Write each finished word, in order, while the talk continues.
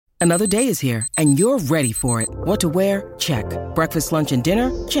Another day is here, and you're ready for it. What to wear? Check. Breakfast, lunch, and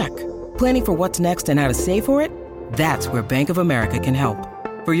dinner? Check. Planning for what's next and how to save for it? That's where Bank of America can help.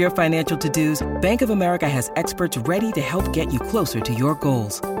 For your financial to-dos, Bank of America has experts ready to help get you closer to your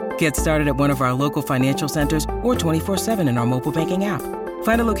goals. Get started at one of our local financial centers or 24/7 in our mobile banking app.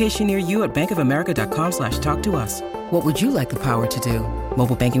 Find a location near you at bankofamerica.com/talktous. What would you like the power to do?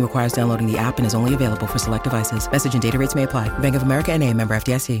 Mobile banking requires downloading the app and is only available for select devices. Message and data rates may apply. Bank of America N.A., member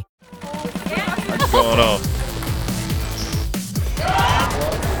FDIC. What's going on?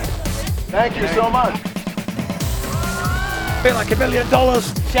 Thank you so much. Feel like $1 million.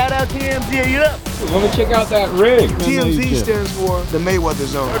 Shout out TMZ. You up? Let me check out that rig. TMZ stands for the Mayweather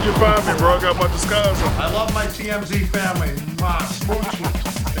Zone. How'd you find me, bro? I got my disguise on. I love my TMZ family. My smooches.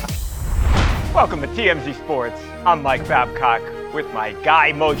 Welcome to TMZ Sports. I'm Mike Babcock with my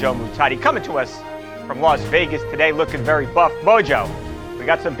guy Mojo Muhtadi coming to us from Las Vegas today, looking very buff. Mojo, we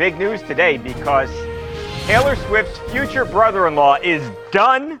got some big news today because Taylor Swift's future brother-in-law is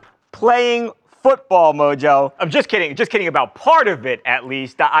done playing football, Mojo. I'm just kidding about part of it, at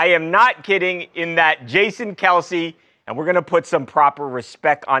least. I am not kidding in that Jason Kelce, and we're going to put some proper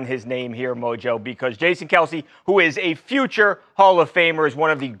respect on his name here, Mojo, because Jason Kelce, who is a future Hall of Famer, is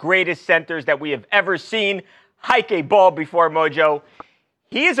one of the greatest centers that we have ever seen hike a ball before, Mojo.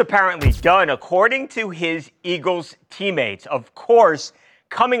 He is apparently done, according to his Eagles teammates. Of course,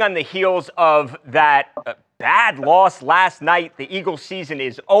 coming on the heels of that bad loss last night, the Eagles season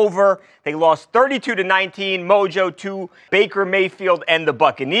is over. They lost 32-19, Mojo, to Baker Mayfield and the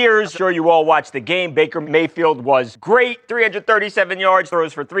Buccaneers. I'm sure you all watched the game. Baker Mayfield was great, 337 yards,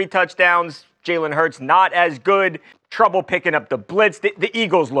 throws for 3 touchdowns. Jalen Hurts not as good. Trouble picking up the blitz. The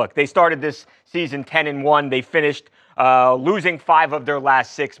Eagles, look, they started this season 10-1. They finished losing 5 of their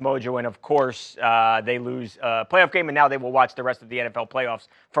last 6, Mojo, and of course, they lose a playoff game, and now they will watch the rest of the NFL playoffs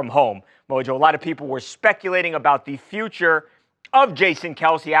from home. Mojo, a lot of people were speculating about the future of Jason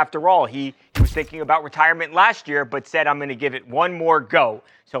Kelce. After all, he was thinking about retirement last year, but said, I'm going to give it one more go.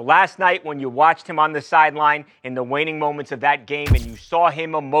 So last night, when you watched him on the sideline in the waning moments of that game, and you saw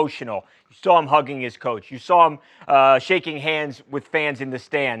him emotional, you saw him hugging his coach, you saw him shaking hands with fans in the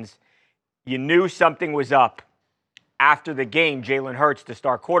stands, you knew something was up. After the game, Jalen Hurts, the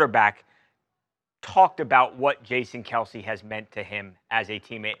star quarterback, talked about what Jason Kelce has meant to him as a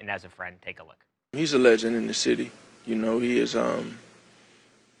teammate and as a friend. Take a look. He's a legend in the city. You know, he is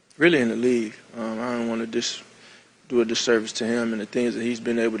really in the league. I don't want to do a disservice to him and the things that he's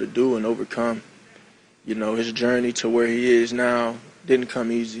been able to do and overcome. You know, his journey to where he is now didn't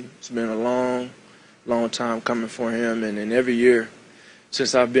come easy. It's been a long, long time coming for him, and every year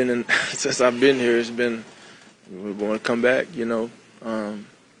since I've been here, it's been, we want to come back, you know.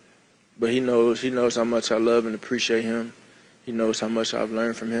 But he knows how much I love and appreciate him. He knows how much I've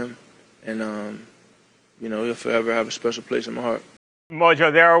learned from him, and you know, he'll forever have a special place in my heart.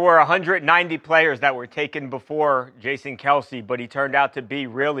 Mojo, there were 190 players that were taken before Jason Kelce, but he turned out to be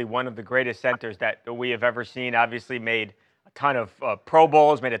really one of the greatest centers that we have ever seen. Obviously made a ton of Pro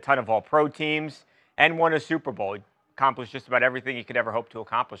Bowls, made a ton of All-Pro teams, and won a Super Bowl. He accomplished just about everything he could ever hope to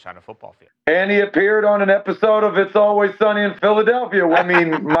accomplish on a football field. And he appeared on an episode of It's Always Sunny in Philadelphia. I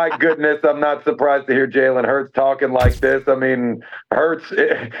mean, my goodness, I'm not surprised to hear Jalen Hurts talking like this. I mean,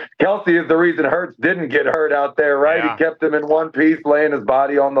 Kelce is the reason Hurts didn't get hurt out there, right? Yeah. He kept him in one piece, laying his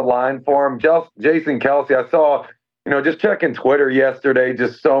body on the line for him. Jason Kelce, I saw, just checking Twitter yesterday,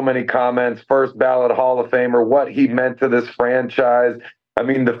 just so many comments, first ballot Hall of Famer, what he meant to this franchise. I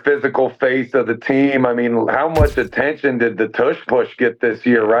mean, the physical face of the team. I mean, how much attention did the tush push get this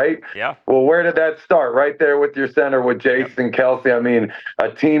year, right? Yeah. Well, where did that start? Right there with your center with Jason Kelce. I mean, a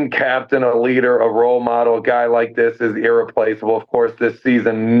team captain, a leader, a role model, a guy like this is irreplaceable. Of course, this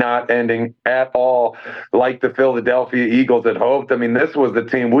season not ending at all like the Philadelphia Eagles had hoped. I mean, this was the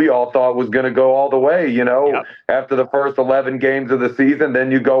team we all thought was going to go all the way, Yep. After the first 11 games of the season.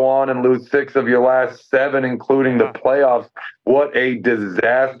 Then you go on and lose 6 of your last 7, including the playoffs. What a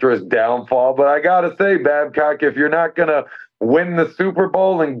disastrous downfall. But I got to say, Babcock, if you're not going to win the Super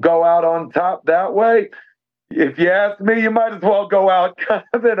Bowl and go out on top that way, if you ask me, you might as well go out kind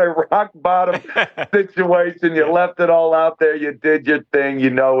of in a rock-bottom situation. You left it all out there. You did your thing. You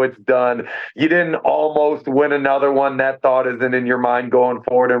know it's done. You didn't almost win another one. That thought isn't in your mind going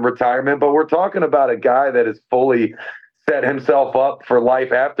forward in retirement. But we're talking about a guy that is fully set himself up for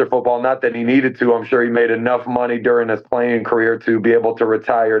life after football. Not that he needed to. I'm sure he made enough money during his playing career to be able to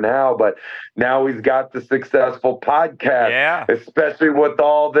retire now. But now he's got the successful podcast, especially with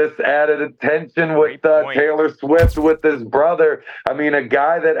all this added attention with Taylor Swift, with his brother. I mean, a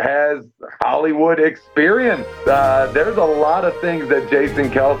guy that has Hollywood experience. There's a lot of things that Jason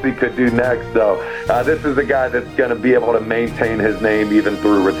Kelce could do next, though. This is a guy that's going to be able to maintain his name even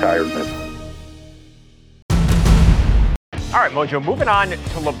through retirement. All right, Mojo, moving on to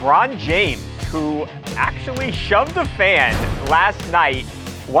LeBron James, who actually shoved a fan last night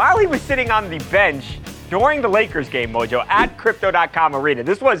while he was sitting on the bench during the Lakers game, Mojo, at Crypto.com Arena.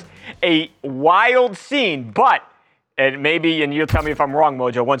 This was a wild scene, but, and you'll tell me if I'm wrong,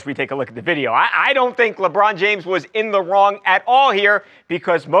 Mojo, once we take a look at the video. I don't think LeBron James was in the wrong at all here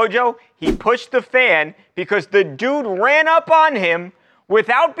because, Mojo, he pushed the fan because the dude ran up on him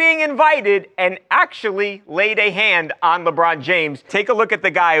without being invited and actually laid a hand on LeBron James. Take a look at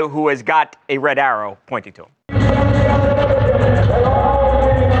the guy who has got a red arrow pointing to him.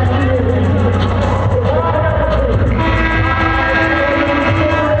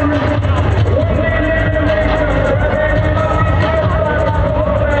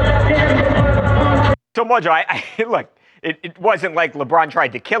 So, Mojo, look, it wasn't like LeBron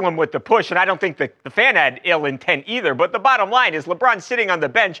tried to kill him with the push, and I don't think the fan had ill intent either. But the bottom line is LeBron sitting on the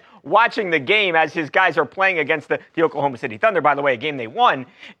bench watching the game as his guys are playing against the Oklahoma City Thunder, by the way, a game they won,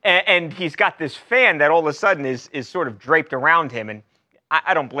 and he's got this fan that all of a sudden is sort of draped around him, and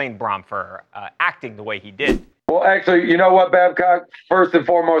I don't blame Brom for acting the way he did. Well, actually, you know what, Babcock? First and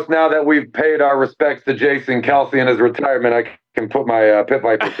foremost, now that we've paid our respects to Jason Kelce in his retirement, I can put my pit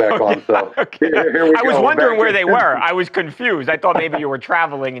vipers back on. So here we go. I was wondering where they were. I was confused. I thought maybe you were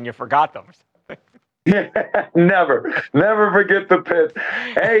traveling and you forgot them. Yeah, never forget the pits.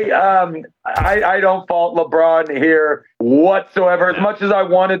 Hey, I don't fault LeBron here whatsoever. As much as I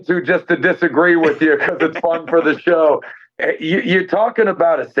wanted to, just to disagree with you because it's fun for the show. You're talking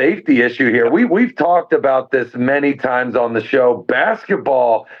about a safety issue here. We've talked about this many times on the show.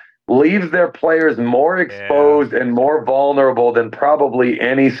 Basketball leaves their players more exposed and more vulnerable than probably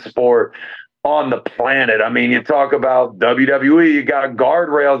any sport on the planet. I mean, you talk about WWE, you got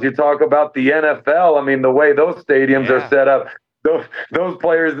guardrails, you talk about the NFL. I mean, the way those stadiums are set up, those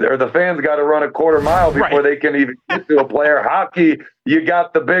players or the fans got to run a quarter mile before they can even get to a player. Hockey, you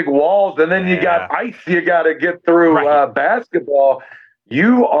got the big walls, and then you got ice you got to get through. Basketball,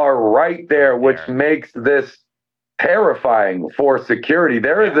 you are right there, which makes this terrifying for security.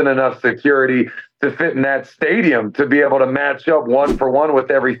 There isn't enough security to fit in that stadium to be able to match up 1-for-1 with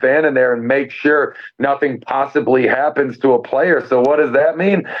every fan in there and make sure nothing possibly happens to a player. So what does that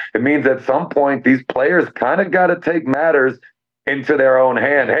mean? It means at some point these players kind of got to take matters into their own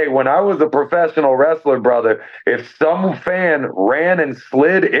hand. Hey, when I was a professional wrestler, brother, if some fan ran and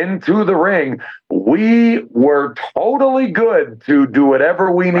slid into the ring, we were totally good to do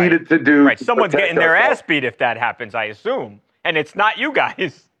whatever we needed to do. Right, someone's getting their ass beat if that happens, I assume. And it's not you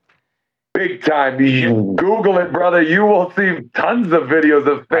guys. Big time. You Google it, brother. You will see tons of videos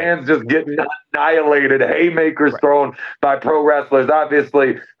of fans just getting annihilated, haymakers thrown by pro wrestlers.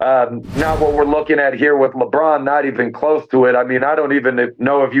 Obviously, not what we're looking at here with LeBron, not even close to it. I mean, I don't even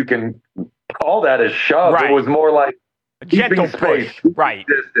know if you can call that a shove. It was more like a gentle space, push.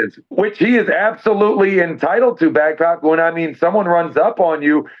 Distance, which he is absolutely entitled to, Babcock. When, I mean, someone runs up on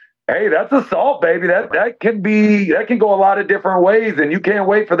you, hey, that's assault, baby. That can go a lot of different ways, and you can't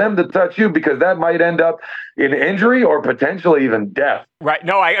wait for them to touch you because that might end up in injury or potentially even death. Right.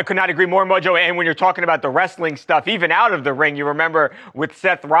 No, I could not agree more, Mojo. And when you're talking about the wrestling stuff, even out of the ring, you remember with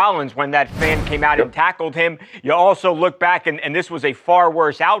Seth Rollins when that fan came out and tackled him. You also look back, and this was a far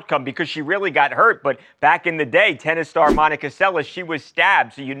worse outcome because she really got hurt. But back in the day, tennis star Monica Seles, she was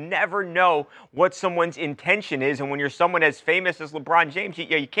stabbed. So you never know what someone's intention is. And when you're someone as famous as LeBron James,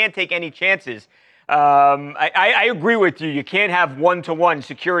 you can't take any chances. I agree with you. You can't have one-to-one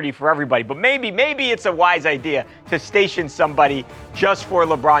security for everybody, but maybe it's a wise idea to station somebody just for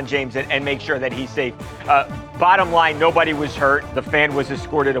LeBron James and make sure that he's safe. Bottom line, nobody was hurt. The fan was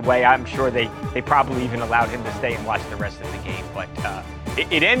escorted away. I'm sure they probably even allowed him to stay and watch the rest of the game, but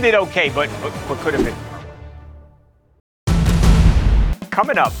it ended okay, but could have been.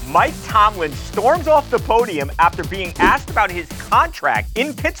 Coming up, Mike Tomlin storms off the podium after being asked about his contract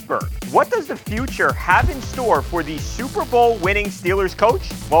in Pittsburgh. What does the future have in store for the Super Bowl winning Steelers coach?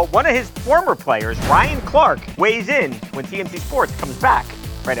 Well, one of his former players, Ryan Clark, weighs in when TMZ Sports comes back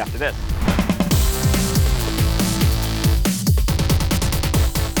right after this.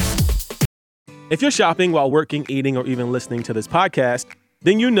 If you're shopping while working, eating, or even listening to this podcast,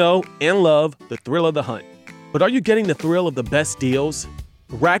 then you know and love the thrill of the hunt. But are you getting the thrill of the best deals?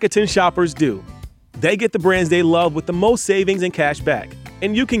 Rakuten shoppers do. They get the brands they love with the most savings and cash back.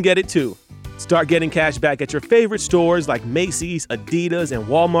 And you can get it too. Start getting cash back at your favorite stores like Macy's, Adidas, and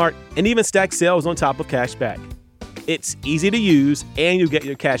Walmart, and even stack sales on top of cash back. It's easy to use, and you get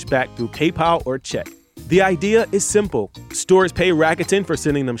your cash back through PayPal or check. The idea is simple. Stores pay Rakuten for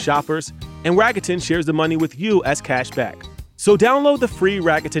sending them shoppers, and Rakuten shares the money with you as cash back. So download the free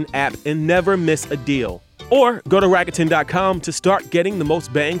Rakuten app and never miss a deal. Or go to Rakuten.com to start getting the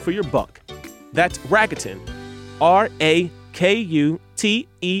most bang for your buck. That's Rakuten. Rakuten.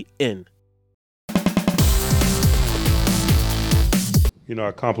 You know,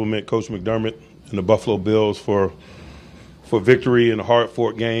 I compliment Coach McDermott and the Buffalo Bills for victory in a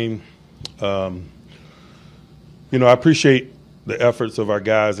hard-fought game. I appreciate the efforts of our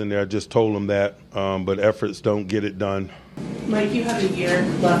guys in there. I just told them that, but efforts don't get it done. Mike, you have a year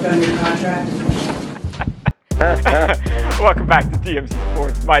left on your contract. Welcome back to TMZ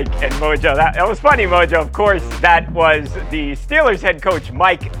Sports, Mike and Mojo. That was funny, Mojo. Of course, that was the Steelers head coach,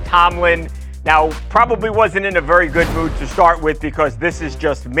 Mike Tomlin. Now, probably wasn't in a very good mood to start with because this is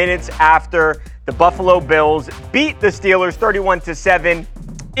just minutes after the Buffalo Bills beat the Steelers 31-7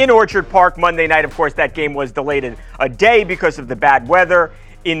 in Orchard Park Monday night. Of course, that game was delayed a day because of the bad weather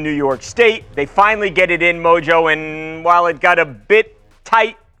in New York State. They finally get it in, Mojo, and while it got a bit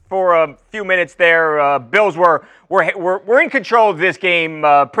tight for a few minutes there, Bills were in control of this game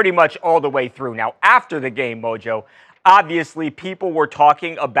pretty much all the way through. Now, after the game, Mojo, obviously people were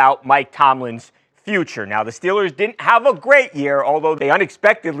talking about Mike Tomlin's future. Now, the Steelers didn't have a great year, although they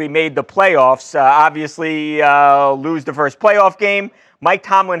unexpectedly made the playoffs. Obviously, lose the first playoff game. Mike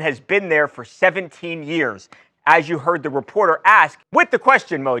Tomlin has been there for 17 years. As you heard the reporter ask, with the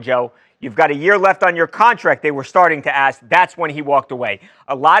question, Mojo, you've got a year left on your contract, they were starting to ask. That's when he walked away.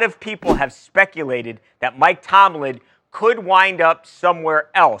 A lot of people have speculated that Mike Tomlin could wind up somewhere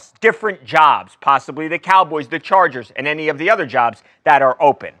else, different jobs, possibly the Cowboys, the Chargers, and any of the other jobs that are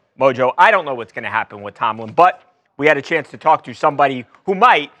open. Mojo, I don't know what's going to happen with Tomlin, but we had a chance to talk to somebody who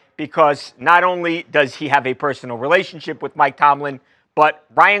might, because not only does he have a personal relationship with Mike Tomlin, but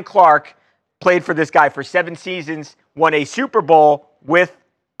Ryan Clark played for this guy for 7 seasons, won a Super Bowl with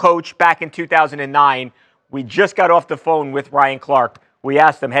Coach back in 2009. We just got off the phone with Ryan Clark. We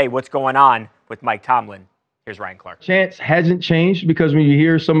asked him, hey, what's going on with Mike Tomlin? Here's Ryan Clark. Chance hasn't changed because when you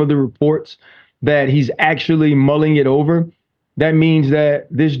hear some of the reports that he's actually mulling it over, that means that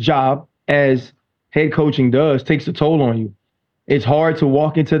this job, as head coaching does, takes a toll on you. It's hard to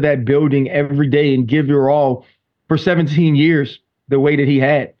walk into that building every day and give your all for 17 years the way that he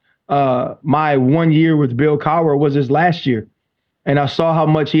had. My 1 year with Bill Cowher was his last year. And I saw how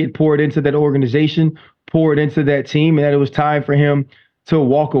much he had poured into that organization, poured into that team, and that it was time for him to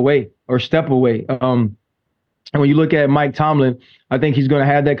walk away or step away. And when you look at Mike Tomlin, I think he's going to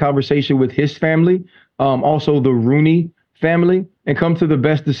have that conversation with his family, also the Rooney family, and come to the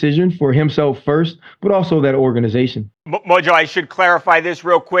best decision for himself first, but also that organization. Mojo, I should clarify this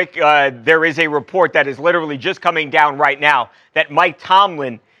real quick. There is a report that is literally just coming down right now that Mike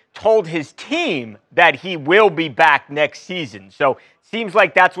Tomlin told his team that he will be back next season. So seems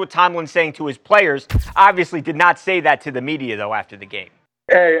like that's what Tomlin's saying to his players. Obviously did not say that to the media, though, after the game.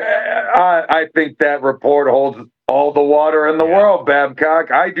 Hey, I think that report holds all the water in the world,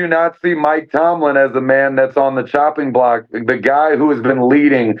 Babcock. I do not see Mike Tomlin as a man that's on the chopping block. The guy who has been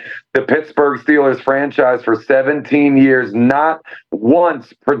leading the Pittsburgh Steelers franchise for 17 years, not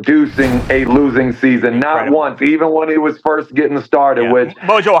once producing a losing season, not once, even when he was first getting started. Which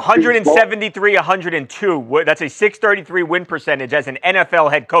Mojo, 173, 102. That's a 633 win percentage as an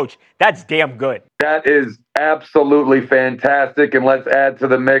NFL head coach. That's damn good. That is absolutely fantastic. And let's add to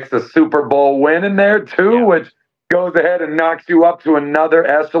the mix a Super Bowl win in there, too, which goes ahead and knocks you up to another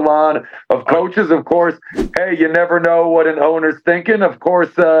echelon of coaches. Of course, hey, you never know what an owner's thinking. Of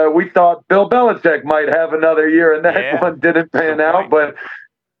course, we thought Bill Belichick might have another year, and that one didn't pan out. But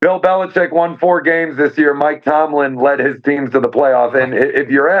Bill Belichick won 4 games this year. Mike Tomlin led his teams to the playoffs. And if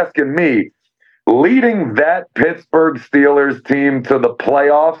you're asking me, leading that Pittsburgh Steelers team to the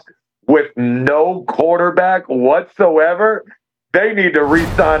playoffs with no quarterback whatsoever, they need to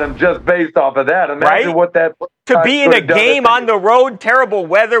re-sign him just based off of that. Imagine what that... To be in a game on the road, terrible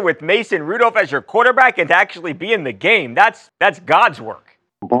weather with Mason Rudolph as your quarterback, and to actually be in the game, that's God's work.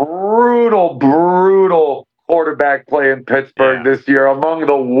 Brutal quarterback play in Pittsburgh this year, among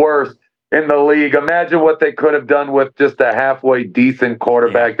the worst in the league. Imagine what they could have done with just a halfway decent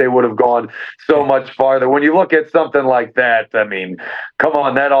quarterback. They would have gone so much farther. When you look at something like that, I mean, come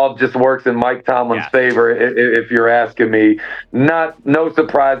on, that all just works in Mike Tomlin's favor, if you're asking me. No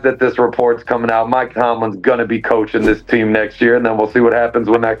surprise that this report's coming out. Mike Tomlin's going to be coaching this team next year, and then we'll see what happens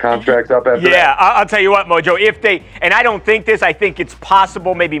when that contract's up after that. Yeah, I'll tell you what, Mojo, if they, and I don't think this, I think it's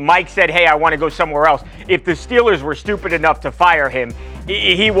possible, maybe Mike said, hey, I want to go somewhere else. If the Steelers were stupid enough to fire him,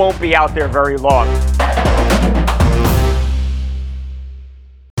 he won't be out there very long.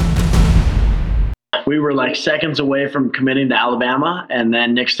 We were like seconds away from committing to Alabama, and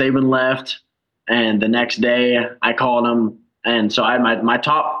then Nick Saban left, and the next day I called him, and so I had my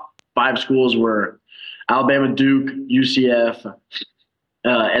top 5 schools were Alabama, Duke, UCF,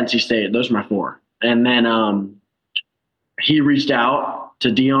 NC State. Those are my 4. And then he reached out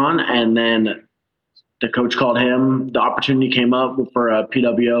to Dion, and then the coach called him. The opportunity came up for a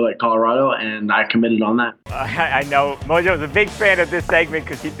PWO at Colorado, and I committed on that. I know Mojo's a big fan of this segment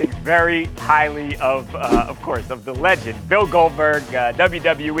because he thinks very highly of course, of the legend, Bill Goldberg,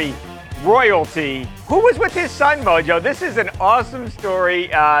 WWE royalty. Who was with his son, Mojo? This is an awesome story.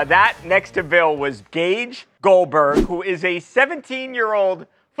 That next to Bill was Gage Goldberg, who is a 17-year-old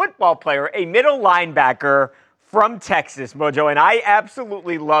football player, a middle linebacker from Texas, Mojo. And I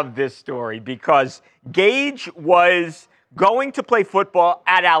absolutely love this story because Gage was going to play football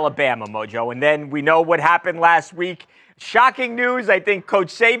at Alabama, Mojo. And then we know what happened last week. Shocking news. I think Coach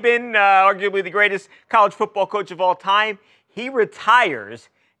Saban, arguably the greatest college football coach of all time, he retires.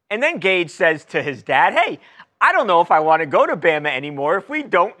 And then Gage says to his dad, hey, I don't know if I want to go to Bama anymore if we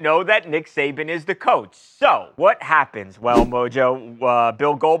don't know that Nick Saban is the coach. So what happens? Well, Mojo,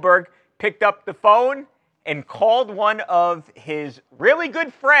 Bill Goldberg picked up the phone and called one of his really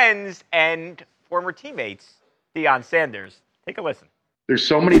good friends and former teammates, Deion Sanders. Take a listen. There's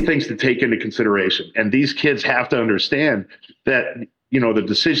so many things to take into consideration, and these kids have to understand that, you know, the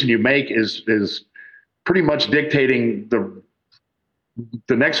decision you make is pretty much dictating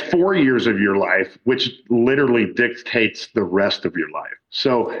the next 4 years of your life, which literally dictates the rest of your life.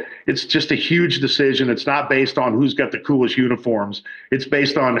 So it's just a huge decision. It's not based on who's got the coolest uniforms. It's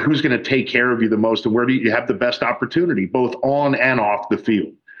based on who's going to take care of you the most and where do you have the best opportunity, both on and off the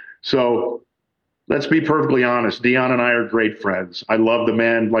field. So let's be perfectly honest. Deion and I are great friends. I love the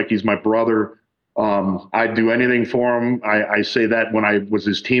man like he's my brother. I'd do anything for him. I say that when I was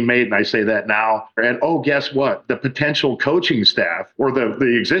his teammate, and I say that now. And guess what? The potential coaching staff or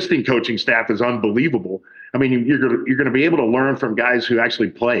the existing coaching staff is unbelievable. I mean, you're going to be able to learn from guys who actually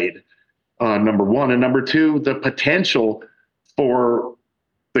played, number one. And number two, the potential for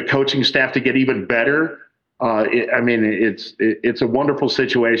the coaching staff to get even better. It's a wonderful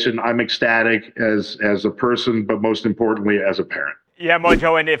situation. I'm ecstatic as a person, but most importantly, as a parent. Yeah,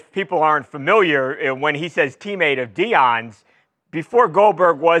 Mojo, and if people aren't familiar, when he says teammate of Deion's, before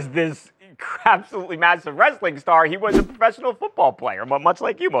Goldberg was this absolutely massive wrestling star, he was a professional football player, much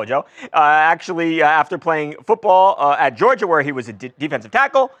like you, Mojo. After playing football at Georgia, where he was a defensive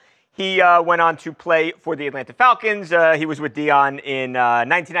tackle, he went on to play for the Atlanta Falcons. He was with Deion in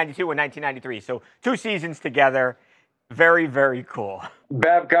 1992 and 1993, so 2 seasons together. Very, very cool.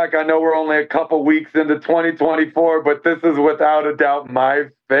 Babcock, I know we're only a couple weeks into 2024, but this is without a doubt my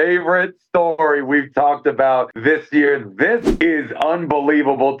favorite story we've talked about this year. This is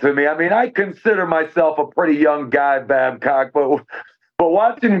unbelievable to me. I mean, I consider myself a pretty young guy, Babcock, but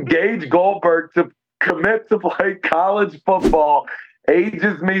watching Gage Goldberg to commit to play college football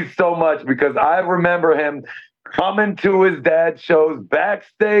ages me so much because I remember him coming to his dad's shows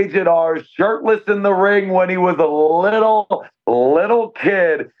backstage at ours, shirtless in the ring when he was a little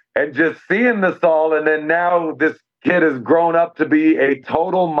kid, and just seeing this all. And then now this kid has grown up to be a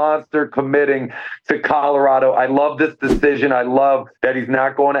total monster committing to Colorado. I love this decision. I love that he's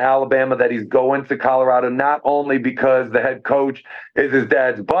not going to Alabama, that he's going to Colorado, not only because the head coach is his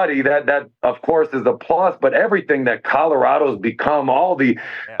dad's buddy, that of course is a plus, but everything that Colorado's become, all the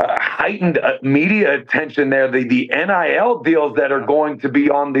heightened media attention there, the NIL deals that are going to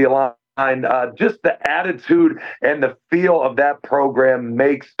be on the line. Just the attitude and the feel of that program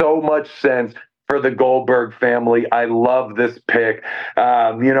makes so much sense for the Goldberg family. I love this pick.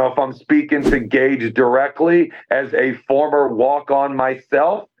 If I'm speaking to Gage directly as a former walk-on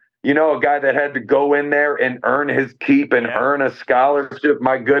myself, a guy that had to go in there and earn his keep and earn a scholarship,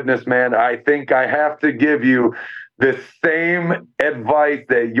 my goodness, man, I think I have to give you the same advice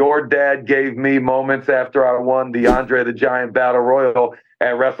that your dad gave me moments after I won the Andre the Giant Battle Royal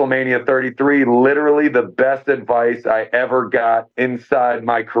at WrestleMania 33, literally the best advice I ever got inside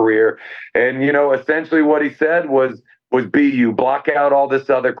my career. And, essentially what he said was, was be you. Block out all this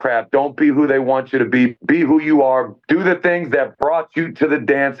other crap. Don't be who they want you to be. Be who you are. Do the things that brought you to the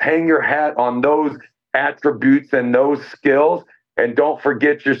dance. Hang your hat on those attributes and those skills. And don't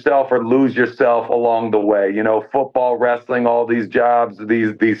forget yourself or lose yourself along the way. You know, football, wrestling, all these jobs,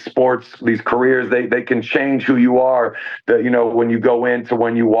 these sports, these careers, they can change who you are, you know, when you go in to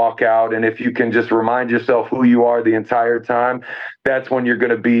when you walk out. And if you can just remind yourself who you are the entire time, that's when you're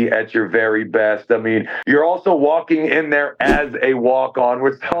going to be at your very best. I mean, you're also walking in there as a walk-on,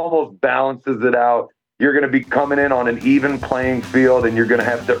 which almost balances it out. You're going to be coming in on an even playing field, and you're going to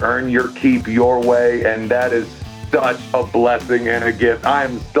have to earn your keep your way. And that is such a blessing and a gift. I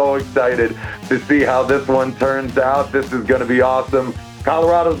am so excited to see how this one turns out. This is going to be awesome.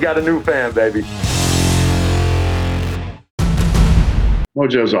 Colorado's got a new fan, baby.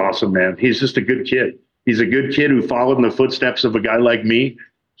 Mojo's awesome, man. He's just a good kid. He's a good kid who followed in the footsteps of a guy like me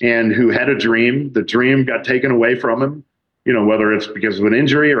and who had a dream. The dream got taken away from him, you know, whether it's because of an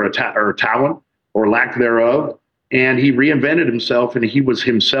injury or or talent or lack thereof. And he reinvented himself, and he was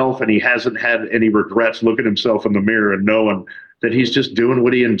himself, and he hasn't had any regrets looking at himself in the mirror and knowing that he's just doing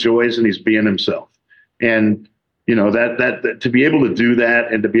what he enjoys and he's being himself. And, you know, that to be able to do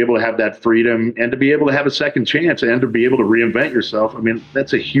that and to be able to have that freedom and to be able to have a second chance and to be able to reinvent yourself, I mean,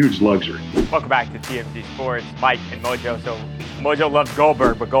 that's a huge luxury. Welcome back to TMZ Sports, Mike and Mojo. So Mojo loves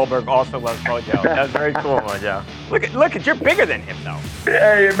Goldberg, but Goldberg also loves Mojo. That's very cool, Mojo. Look at you're bigger than him, though.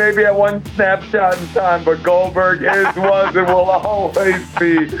 Hey, maybe at one snapshot in time, but Goldberg is, was, and will always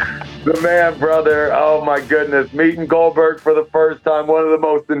be the man, brother. Oh, my goodness. Meeting Goldberg for the first time, one of the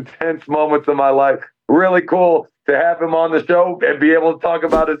most intense moments of my life. Really cool to have him on the show and be able to talk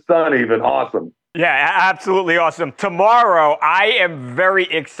about his son even. Awesome. Yeah, absolutely awesome. Tomorrow, I am very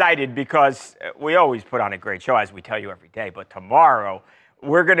excited because we always put on a great show, as we tell you every day. But tomorrow,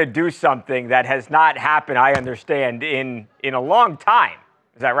 we're going to do something that has not happened, I understand, in a long time.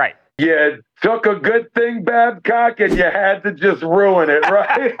 Is that right? Yeah, took a good thing, Babcock, and you had to just ruin it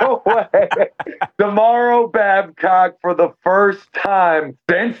right away. Tomorrow, Babcock, for the first time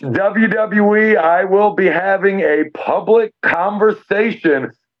since WWE, I will be having a public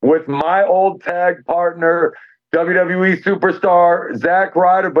conversation with my old tag partner, WWE superstar Zack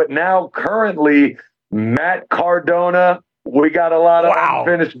Ryder, but now currently Matt Cardona. We got a lot of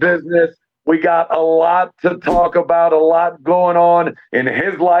unfinished business. We got a lot to talk about, a lot going on in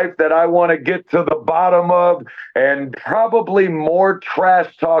his life that I want to get to the bottom of, and probably more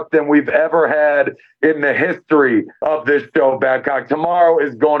trash talk than we've ever had in the history of this show, Babcock. Tomorrow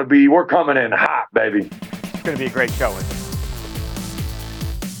is going to be, we're coming in hot, baby. It's going to be a great show, isn't it?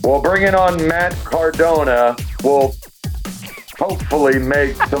 Well, bringing on Matt Cardona will hopefully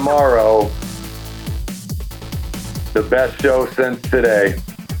make tomorrow the best show since today.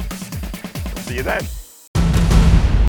 See you then.